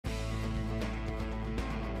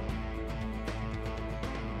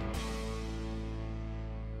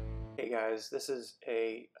guys, this is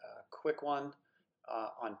a quick one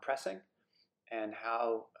on pressing and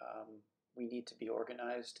how we need to be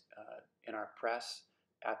organized in our press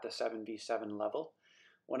at the 7v7 level.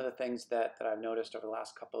 One of the things that I've noticed over the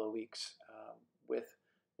last couple of weeks with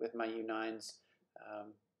my U9s,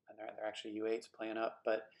 and they're actually U8s playing up,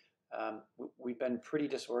 but we've been pretty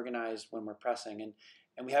disorganized when we're pressing,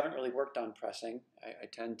 and we haven't really worked on pressing. I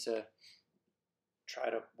tend to try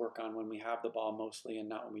to work on when we have the ball mostly and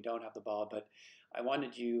not when we don't have the ball, but I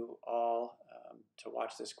wanted you all to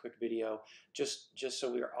watch this quick video just so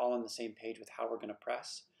we are all on the same page with how we're going to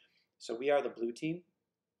press. So we are the blue team,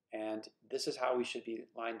 and this is how we should be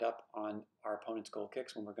lined up on our opponent's goal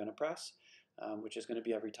kicks when we're going to press, which is going to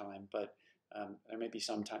be every time, but there may be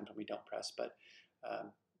some times when we don't press, but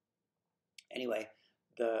anyway,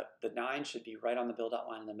 the 9 should be right on the build-out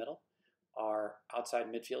line in the middle. Our outside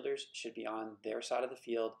midfielders should be on their side of the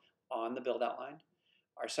field on the build-out line.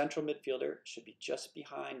 Our central midfielder should be just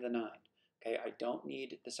behind the 9. Okay, I don't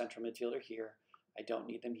need the central midfielder here. I don't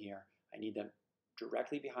need them here. I need them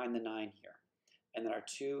directly behind the 9 here. And then our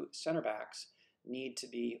 2 center backs need to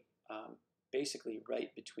be basically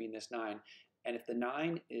right between this 9. And if the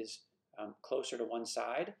 9 is closer to one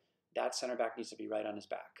side, that center back needs to be right on his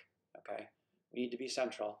back. Okay, we need to be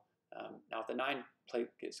central. Now, if the 9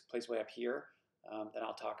 plays way up here, then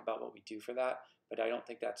I'll talk about what we do for that. But I don't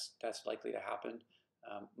think that's likely to happen.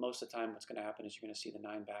 Most of the time, what's going to happen is you're going to see the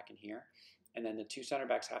 9 back in here, and then the 2 center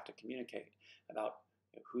backs have to communicate about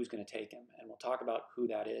who's going to take him, and we'll talk about who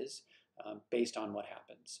that is based on what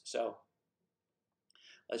happens. So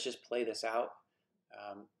let's just play this out.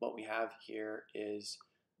 What we have here is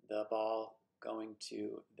the ball going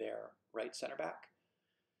to their right center back.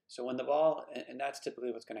 So when the ball, and that's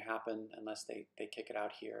typically what's going to happen unless they kick it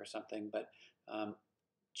out here or something, but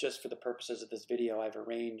just for the purposes of this video, I've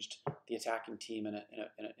arranged the attacking team in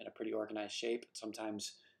a pretty organized shape.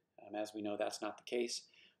 Sometimes, as we know, that's not the case,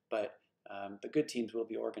 but the good teams will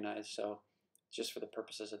be organized. So just for the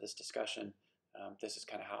purposes of this discussion, this is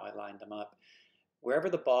kind of how I lined them up. Wherever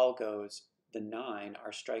the ball goes, the 9,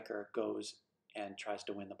 our striker, goes and tries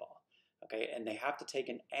to win the ball. Okay, and they have to take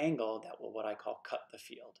an angle that will what I call cut the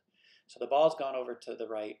field. So the ball's gone over to the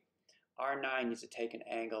right. Our 9 needs to take an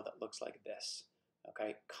angle that looks like this.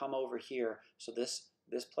 Okay, come over here so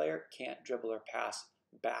this player can't dribble or pass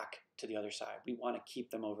back to the other side. We want to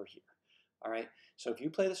keep them over here. All right, so if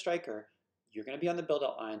you play the striker, you're going to be on the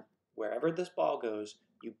build-out line. Wherever this ball goes,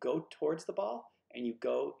 you go towards the ball and you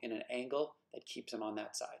go in an angle that keeps them on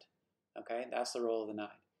that side. Okay, that's the role of the 9.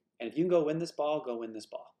 And if you can go win this ball, go win this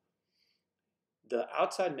ball. The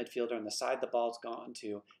outside midfielder on the side the ball's gone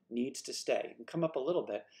to needs to stay. You can come up a little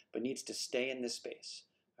bit, but needs to stay in this space.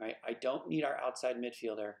 All right, I don't need our outside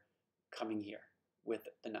midfielder coming here with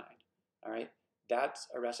the 9. All right, that's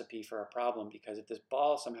a recipe for a problem, because if this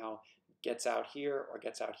ball somehow gets out here or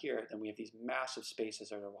gets out here, then we have these massive spaces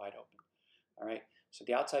that are wide open. All right, so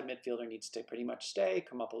the outside midfielder needs to pretty much stay,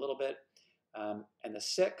 come up a little bit, and the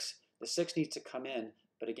 6 needs to come in.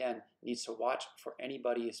 But again, needs to watch for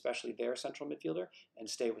anybody, especially their central midfielder, and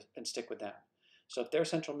stick with them. So if their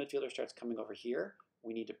central midfielder starts coming over here,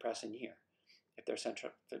 we need to press in here. If their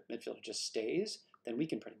central midfielder just stays, then we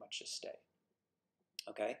can pretty much just stay.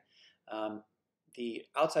 Okay. The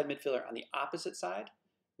outside midfielder on the opposite side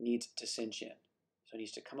needs to cinch in. So it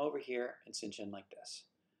needs to come over here and cinch in like this.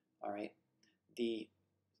 All right.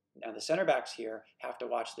 Now the center backs here have to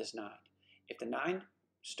watch this 9. If the 9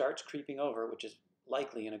 starts creeping over, which is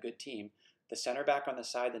likely in a good team, the center back on the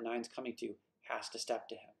side the 9's coming to has to step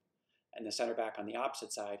to him, and the center back on the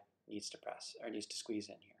opposite side needs to press, or needs to squeeze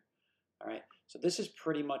in here. All right, so this is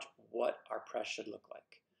pretty much what our press should look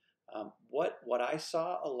like. What I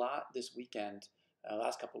saw a lot this weekend,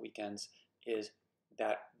 last couple weekends, is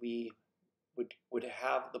that we would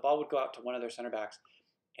have the ball would go out to one of their center backs,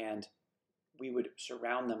 and we would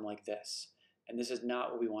surround them like this. And this is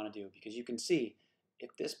not what we want to do, because you can see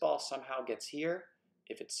if this ball somehow gets here,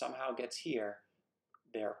 if it somehow gets here,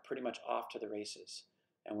 they're pretty much off to the races,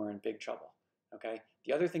 and we're in big trouble. Okay.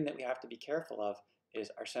 The other thing that we have to be careful of is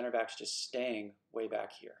our center backs just staying way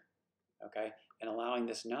back here. Okay, and allowing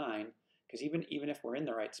this 9, because even if we're in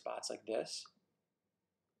the right spots like this,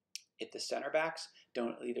 if the center backs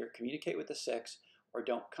don't either communicate with the 6 or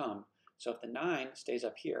don't come, so if the 9 stays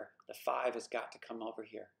up here, the 5 has got to come over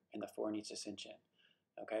here, and the 4 needs to cinch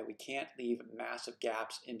in. Okay, we can't leave massive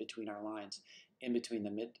gaps in between our lines, in between the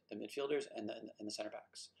midfielders and the center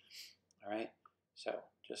backs. All right, so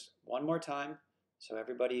just one more time so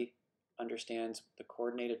everybody understands the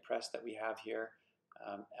coordinated press that we have here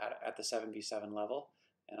at the 7v7 level.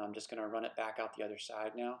 And I'm just going to run it back out the other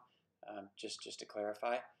side now, just to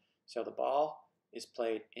clarify. So the ball is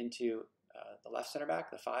played into the left center back,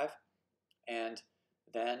 the 5, and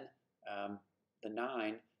then the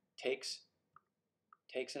 9 takes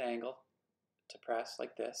an angle to press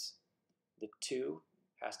like this. The 2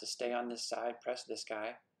 has to stay on this side, press this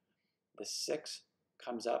guy. The 6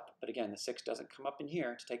 comes up, but again, the 6 doesn't come up in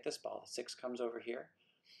here to take this ball. The 6 comes over here.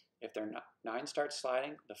 If their 9 starts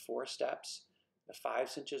sliding, the 4 steps, the 5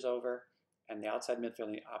 cinches over, and the outside midfielder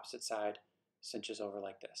on the opposite side cinches over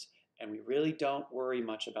like this. And we really don't worry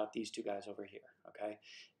much about these 2 guys over here, okay?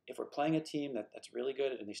 If we're playing a team that's really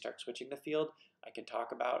good and they start switching the field, I can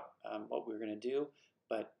talk about what we're going to do,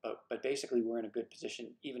 but basically we're in a good position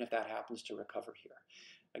even if that happens to recover here.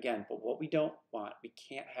 Again, but what we don't want, we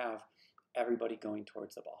can't have everybody going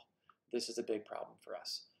towards the ball. This is a big problem for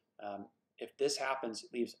us. If this happens,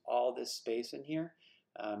 it leaves all this space in here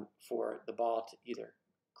for the ball to either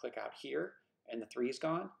click out here and the 3 is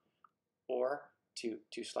gone, or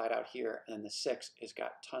to slide out here and then the 6 has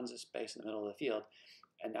got tons of space in the middle of the field.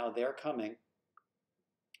 And now they're coming,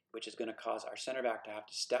 which is going to cause our center back to have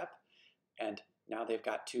to step, and now they've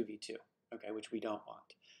got 2v2, okay, which we don't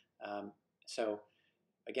want. So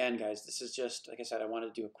again, guys, this is just, like I said, I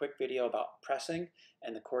wanted to do a quick video about pressing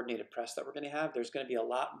and the coordinated press that we're going to have. There's going to be a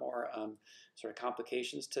lot more sort of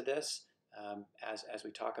complications to this as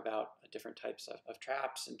we talk about different types of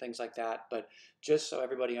traps and things like that. But just so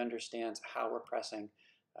everybody understands how we're pressing,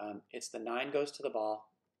 it's the 9 goes to the ball.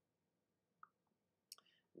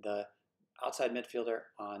 The outside midfielder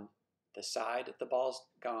on the side the ball's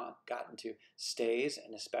gotten to stays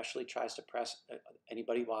and especially tries to press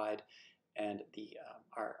anybody wide, and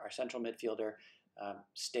our central midfielder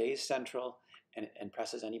stays central and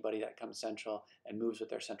presses anybody that comes central and moves with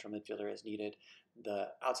their central midfielder as needed. The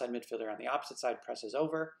outside midfielder on the opposite side presses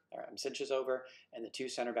over, or cinches over, and the 2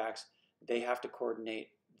 center backs, they have to coordinate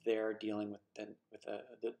their dealing with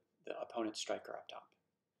the opponent's striker up top.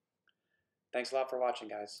 Thanks a lot for watching,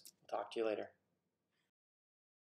 guys. I'll talk to you later.